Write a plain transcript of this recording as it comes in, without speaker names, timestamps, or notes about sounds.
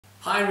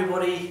Hi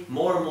everybody,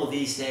 more and more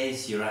these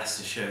days you're asked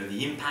to show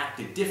the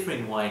impact of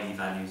differing YED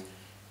values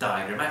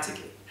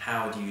diagrammatically.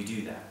 How do you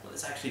do that? Well,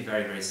 it's actually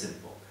very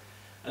simple.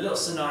 A little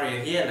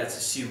scenario here, let's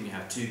assume we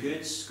have two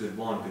goods, good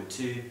 1, good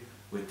 2,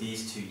 with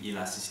these two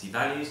elasticity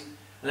values,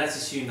 and let's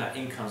assume that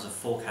incomes are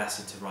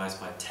forecasted to rise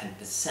by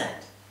 10%.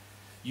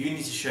 You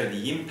need to show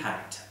the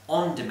impact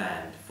on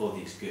demand for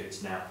these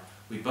goods. Now,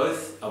 we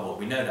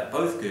know that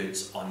both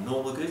goods are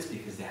normal goods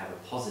because they have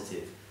a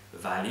positive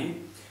value,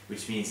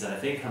 which means that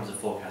if incomes are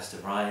forecast to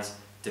rise,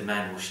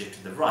 demand will shift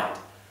to the right.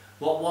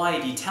 What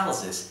YED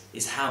tells us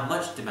is how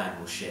much demand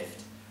will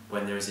shift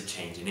when there is a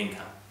change in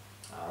income.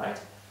 Alright?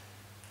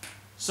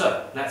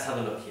 So, let's have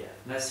a look here.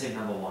 Let's say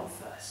number 1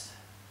 first.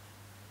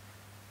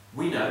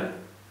 We know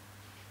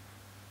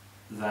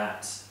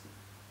that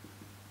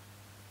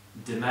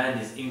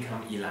demand is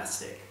income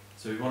elastic.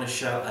 So we want to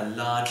show a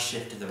large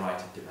shift to the right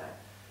of demand.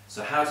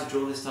 So how to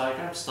draw this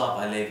diagram? Start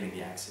by labeling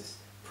the axis,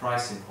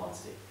 price and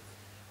quantity.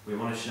 We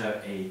want to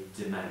show a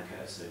demand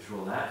curve, so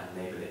draw that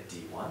and label it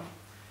D1.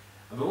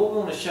 But what we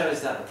want to show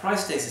is that the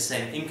price stays the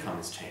same, income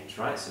has changed,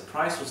 right? So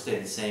price will stay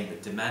the same,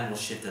 but demand will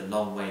shift a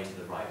long way to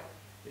the right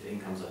if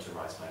incomes are to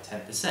rise by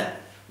 10%.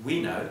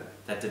 We know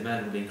that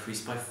demand will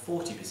increase by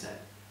 40%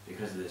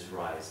 because of this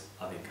rise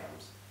of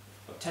incomes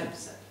of 10%.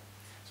 So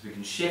we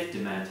can shift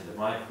demand to the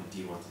right from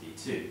D1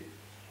 to D2.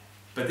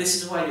 But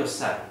this is where you're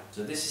savvy.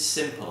 So this is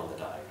simple on the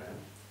diagram.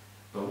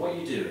 But what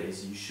you do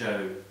is you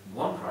show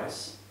one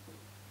price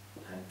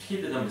and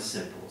keep the numbers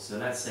simple. So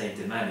let's say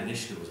demand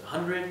initially was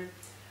 100,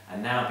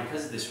 and now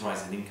because of this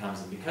rise in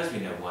incomes and because we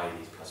know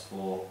YED is plus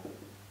 4,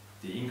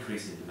 the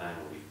increase in demand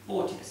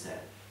will be 40%,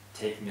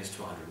 taking us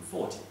to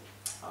 140.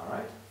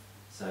 Alright?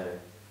 So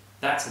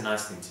that's a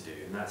nice thing to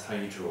do, and that's how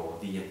you draw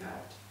the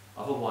impact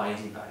of a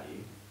YED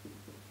value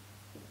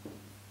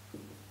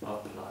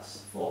of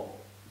plus 4.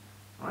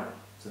 Alright?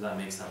 So that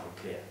makes that one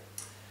clear.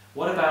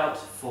 What about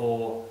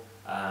for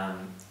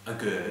a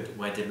good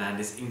where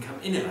demand is income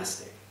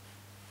inelastic?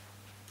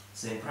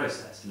 Same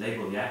process.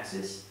 Label the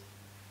axis,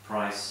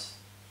 price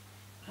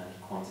and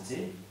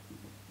quantity.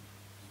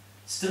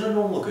 Still a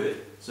normal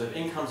good, so if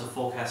incomes are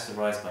forecast to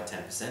rise by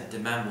 10%,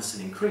 demand will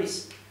still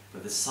increase,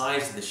 but the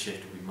size of the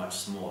shift will be much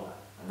smaller,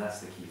 and that's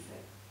the key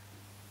thing.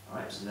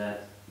 Alright, so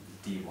that's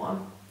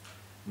D1.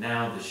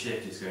 Now the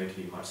shift is going to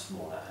be much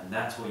smaller, and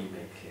that's what you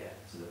make clear.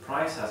 So the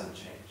price hasn't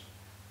changed.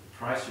 The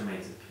price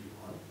remains at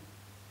P1,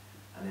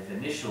 and if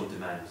initial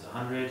demand was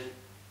 100,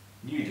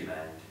 new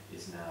demand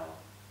is now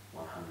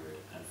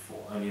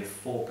 104, only a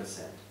 4%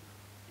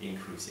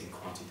 increase in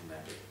quantity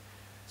demanded.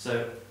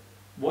 So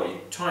what you're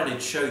trying to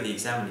show the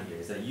examiner here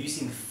is that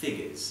using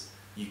figures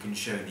you can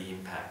show the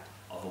impact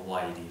of a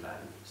YED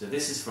value. So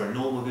this is for a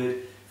normal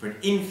good. For an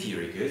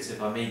inferior good, so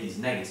if I made these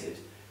negatives,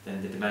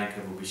 then the demand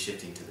curve will be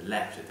shifting to the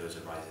left if those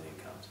are rising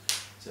incomes.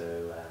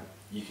 So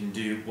you can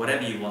do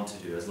whatever you want to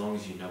do as long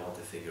as you know what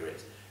the figure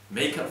is.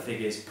 Make up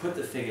figures, put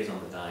the figures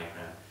on the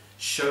diagram,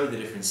 show the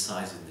different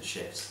sizes and the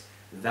shifts.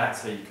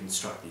 That's how you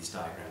construct these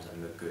diagrams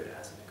and look good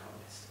as an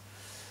economist.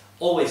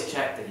 Always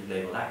check that you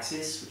label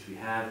axis, which we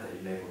have, that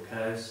you label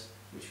curves,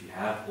 which we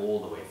have all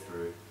the way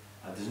through.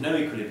 There's no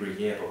equilibrium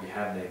here, but we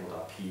have labeled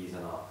our P's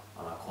and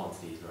our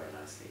quantities very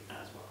nicely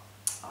as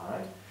well.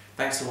 Alright,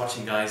 thanks for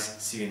watching guys,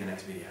 see you in the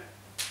next video.